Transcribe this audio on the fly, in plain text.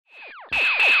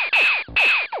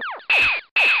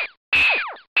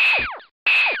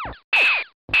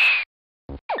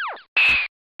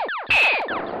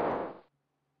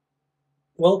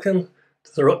Welcome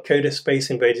to the RokCoder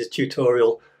Space Invaders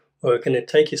tutorial, where we're going to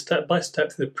take you step by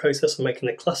step through the process of making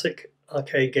a classic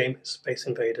arcade game, Space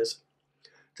Invaders.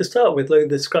 To start with, load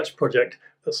the Scratch project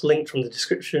that's linked from the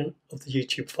description of the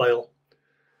YouTube file.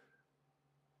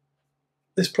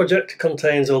 This project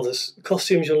contains all the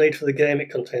costumes you'll need for the game, it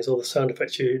contains all the sound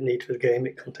effects you need for the game,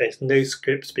 it contains no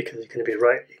scripts because you're going to be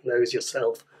writing those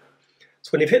yourself. So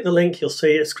when you've hit the link, you'll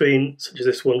see a screen such as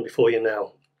this one before you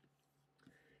now.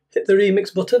 Hit the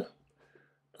remix button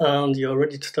and you're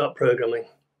ready to start programming.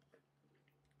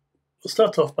 We'll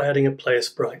start off by adding a player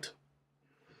sprite.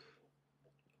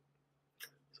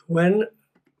 When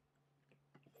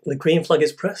the green flag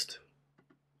is pressed,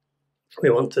 we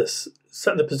want to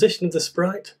set the position of the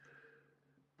sprite,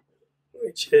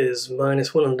 which is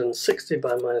 -160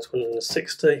 by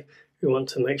 -160. We want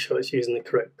to make sure it's using the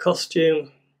correct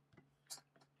costume,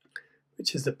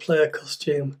 which is the player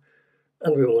costume,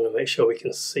 and we want to make sure we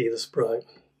can see the sprite.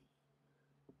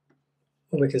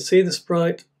 When we can see the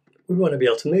sprite, we want to be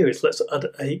able to move it. So let's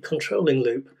add a controlling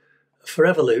loop, a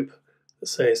forever loop, that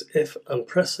says if I'm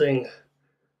pressing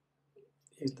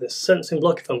the sensing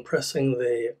block, if I'm pressing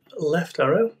the left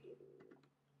arrow,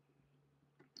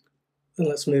 then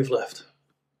let's move left.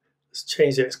 Let's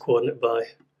change the x-coordinate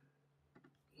by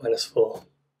 -4.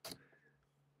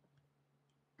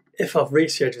 If I've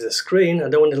reached the edge of the screen, I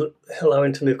don't want to allow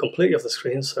him to move completely off the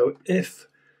screen, so if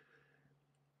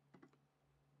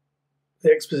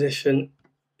the x position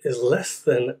is less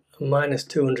than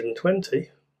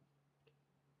 -220,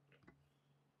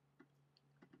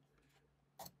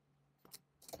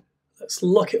 let's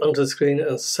lock it onto the screen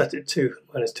and set it to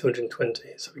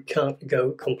 -220, so we can't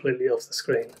go completely off the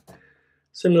screen.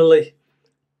 Similarly,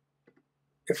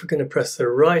 if we're going to press the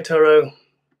right arrow,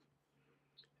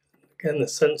 again, the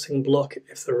sensing block,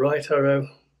 if the right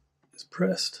arrow is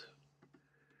pressed,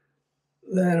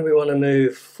 then we want to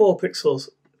move 4 pixels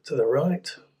to the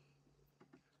right.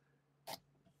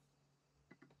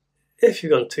 If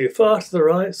you've gone too far to the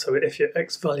right, so if your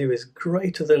x value is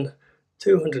greater than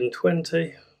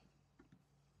 220,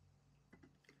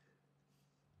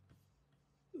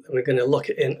 then we're going to lock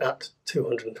it in at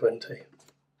 220.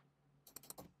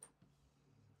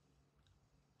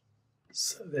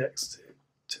 So the x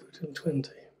to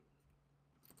 220.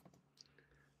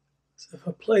 So if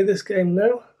I play this game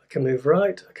now, I can move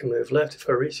right, I can move left. If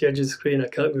I reach the edge of the screen, I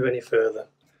can't move any further.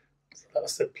 So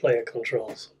that's the player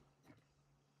controls.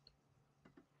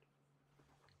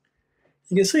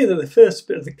 You can see that the first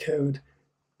bit of the code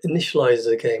initializes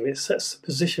the game. It sets the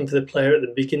position for the player at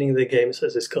the beginning of the game, so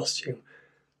it's his costume.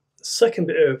 The second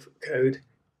bit of code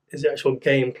is the actual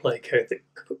gameplay code that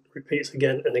repeats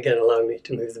again and again, allowing me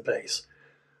to move the base.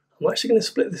 I'm actually going to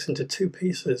split this into 2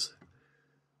 pieces.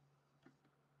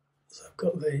 So I've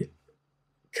got the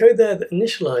code there that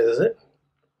initializes it,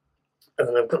 and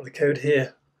then I've got the code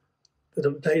here that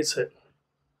updates it.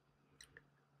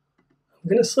 I'm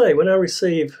going to say when I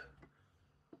receive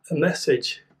a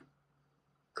message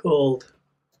called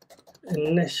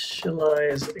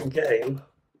initialize game,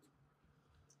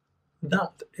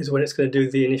 that is when it's going to do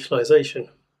the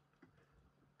initialization.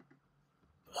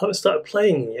 I haven't started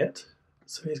playing yet,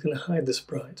 so he's going to hide the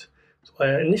sprite. So I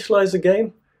initialize the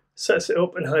game, sets it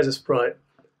up and hides the sprite.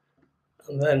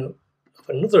 And then I have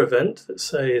another event that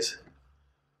says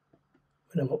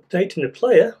when I'm updating the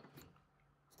player,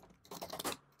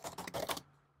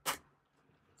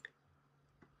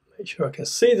 make sure I can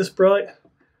see the sprite,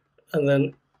 and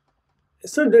then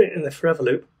instead of doing it in the forever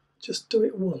loop, just do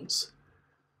it once.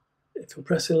 If I'm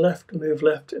pressing left, move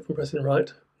left. If I'm pressing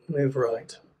right, move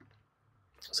right.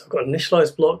 So I've got an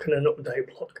initialize block and an update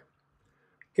block.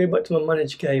 Go back to my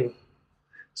manage game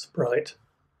sprite.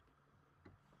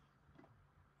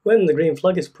 When the green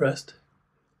flag is pressed,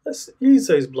 let's use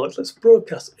those blocks. Let's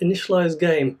broadcast initialize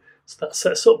game. So that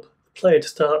sets up the player to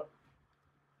start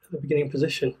at the beginning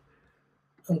position.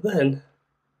 And then,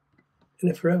 in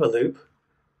a forever loop,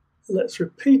 let's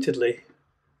repeatedly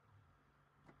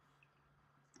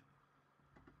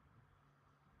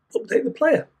update the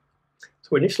player. So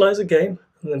we initialize the game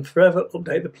and then forever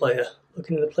update the player.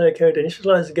 Looking in the player code,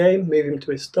 initialize the game, move him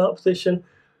to his start position,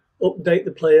 update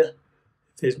the player.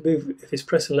 If he's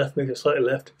pressing left, move him slightly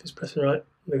left. If he's pressing right,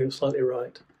 move him slightly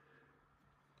right.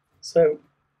 So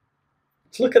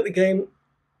to look at the game,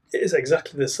 it is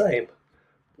exactly the same.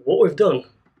 What we've done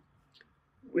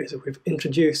is we've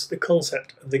introduced the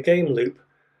concept of the game loop,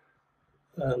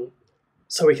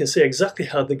 so we can see exactly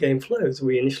how the game flows.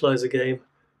 We initialize the game,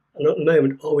 and at the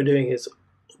moment all we're doing is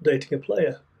updating a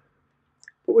player.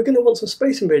 But we're going to want some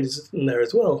Space Invaders in there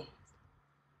as well.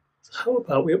 So how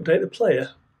about we update the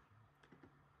player,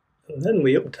 and then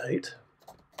we update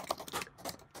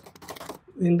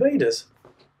the invaders.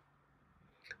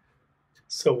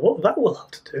 So what that will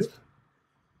have to do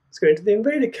is go into the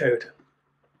invader code.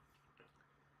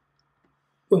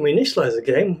 When we initialize the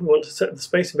game, we want to set the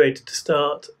Space Invader to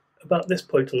start about this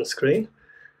point on the screen.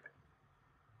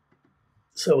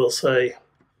 So we'll say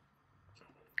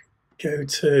go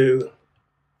to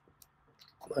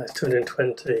minus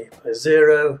 220 by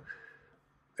 0,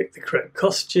 pick the correct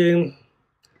costume,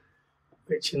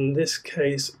 which in this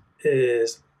case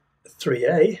is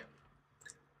 3A,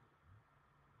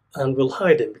 and we'll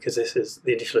hide him because this is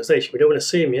the initialization. We don't want to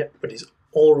see him yet, but he's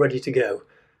all ready to go.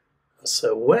 And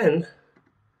so when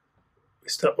we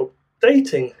start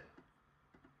updating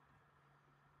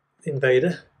the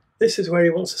invader, this is where he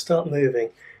wants to start moving.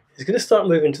 He's going to start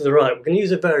moving to the right. We're going to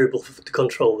use a variable to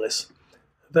control this.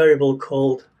 A variable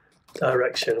called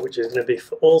direction, which is going to be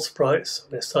for all sprites.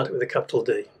 I'm going to start it with a capital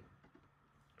D.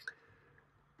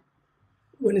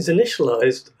 When he's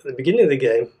initialized at the beginning of the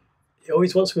game, he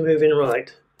always wants to be moving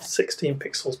right, 16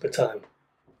 pixels per time.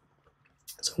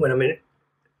 So when I'm in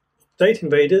update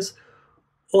invaders,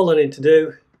 all I need to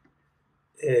do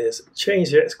is change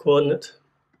the X coordinate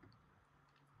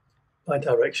by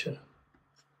direction.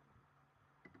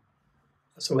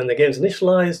 So when the game's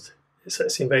initialized, it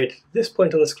sets the invader to this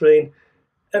point on the screen.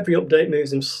 Every update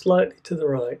moves him slightly to the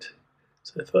right.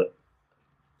 So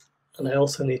and I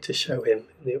also need to show him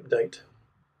in the update.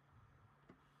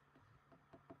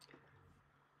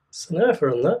 So now if I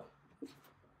run that,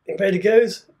 the invader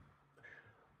goes.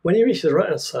 When he reaches the right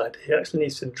hand side, he actually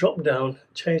needs to drop down,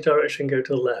 change direction, and go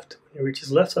to the left. When he reaches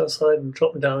the left hand side,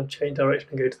 drop down, change direction,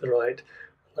 and go to the right.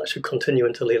 And that should continue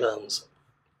until he lands.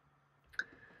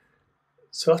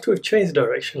 So after we've changed the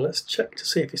direction, let's check to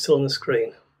see if he's still on the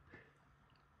screen.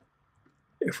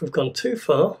 If we've gone too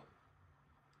far,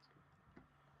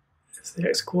 if the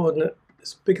X coordinate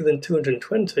is bigger than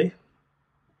 220,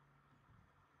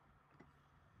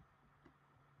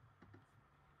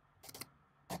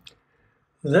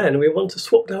 then we want to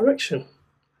swap direction.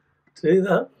 To do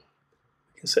that,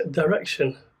 we can set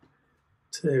direction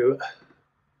to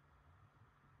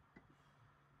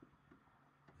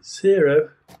 0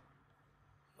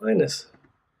 minus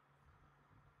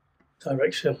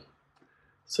direction.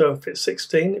 So if it's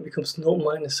 16, it becomes 0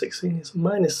 minus 16, it's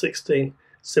minus 16.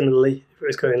 Similarly, if it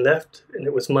was going left and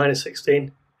it was minus 16,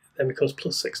 it then becomes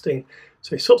plus 16.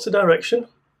 So he swaps the direction,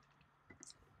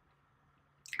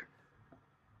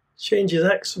 changes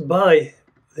X by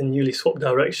the newly swapped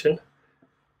direction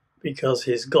because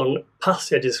he's gone past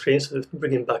the edge of the screen, so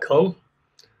bring him back on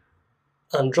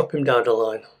and drop him down a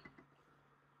line.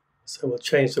 So we'll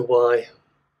change the Y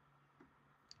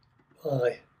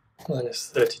by minus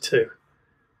 32.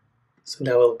 So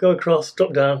now we'll go across,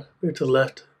 drop down, move to the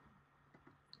left.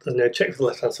 There's no check for the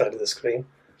left hand side of the screen.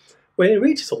 When he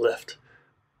reaches the left,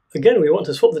 again we want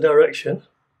to swap the direction,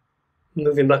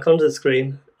 move him back onto the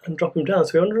screen and drop him down.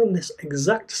 So we want to run this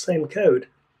exact same code.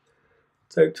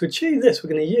 So to achieve this, we're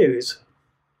going to use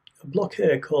a block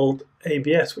here called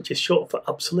ABS, which is short for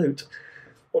absolute.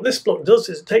 What this block does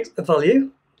is it takes a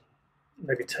value,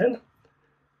 maybe 10,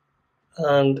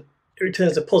 and it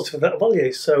returns a positive of that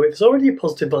value. So if it's already a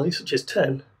positive value, such as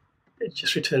 10, it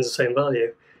just returns the same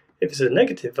value. If it's a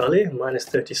negative value, minus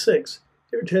 36,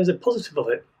 it returns a positive of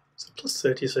it, so plus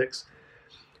 36.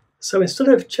 So instead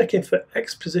of checking for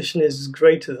X position is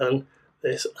greater than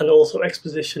this, and also X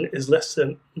position is less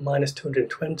than minus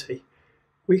 220,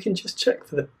 we can just check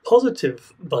for the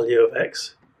positive value of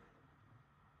X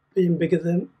being bigger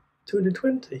than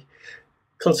 220.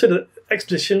 Consider X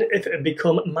position, if it had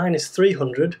become minus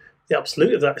 300, the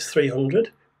absolute of that is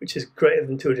 300, which is greater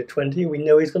than 220, we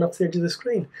know he's gone off the edge of the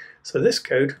screen. So this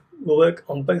code will work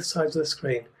on both sides of the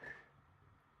screen.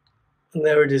 And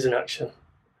there it is in action.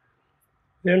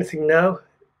 The only thing now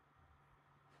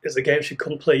is the game should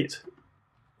complete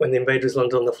when the invaders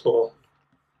land on the floor.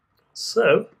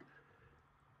 So,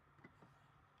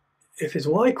 if his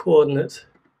Y coordinate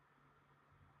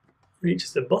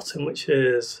reaches the bottom, which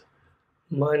is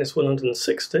minus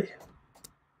 160,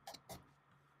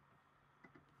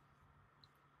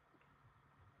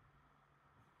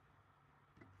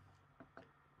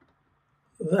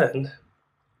 then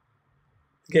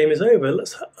the game is over.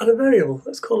 Let's add a variable.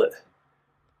 Let's call it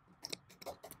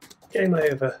game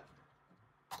over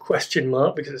question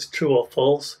mark because it's true or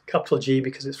false, capital G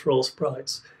because it's for all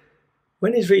sprites.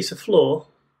 When he's reached the floor,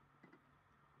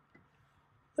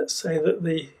 let's say that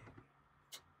the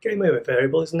game over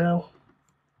variable is now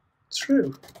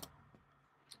true.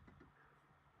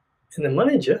 In the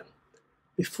manager,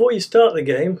 before you start the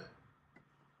game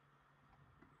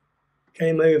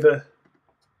over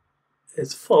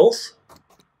is false,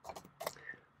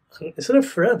 and instead of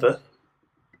forever,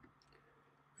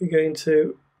 we're going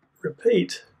to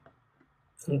repeat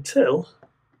until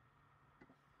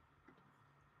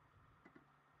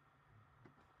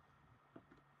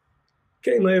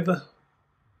game over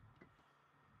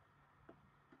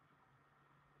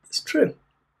is true.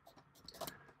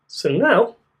 So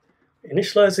now, we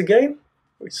initialize the game,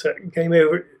 we set game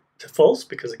over to false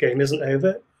because the game isn't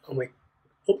over, and we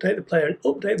update the player and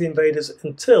update the invaders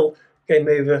until game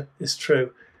over is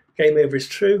true. Game over is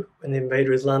true when the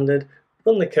invader is landed.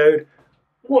 Run the code,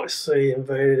 watch the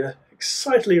invader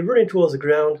excitedly running towards the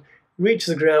ground,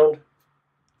 reaches the ground,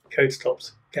 code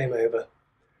stops, game over.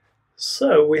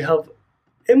 So we have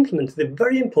implemented a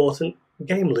very important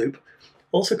game loop,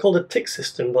 also called a tick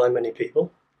system by many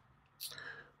people.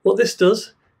 What this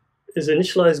does is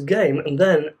initialize game and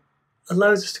then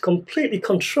allows us to completely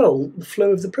control the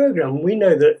flow of the program. We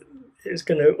know that it's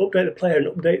going to update the player and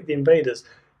update the invaders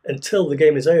until the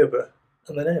game is over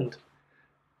and then end.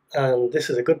 And this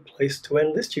is a good place to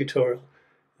end this tutorial.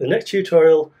 The next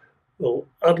tutorial will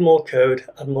add more code,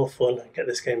 add more fun, and get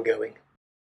this game going.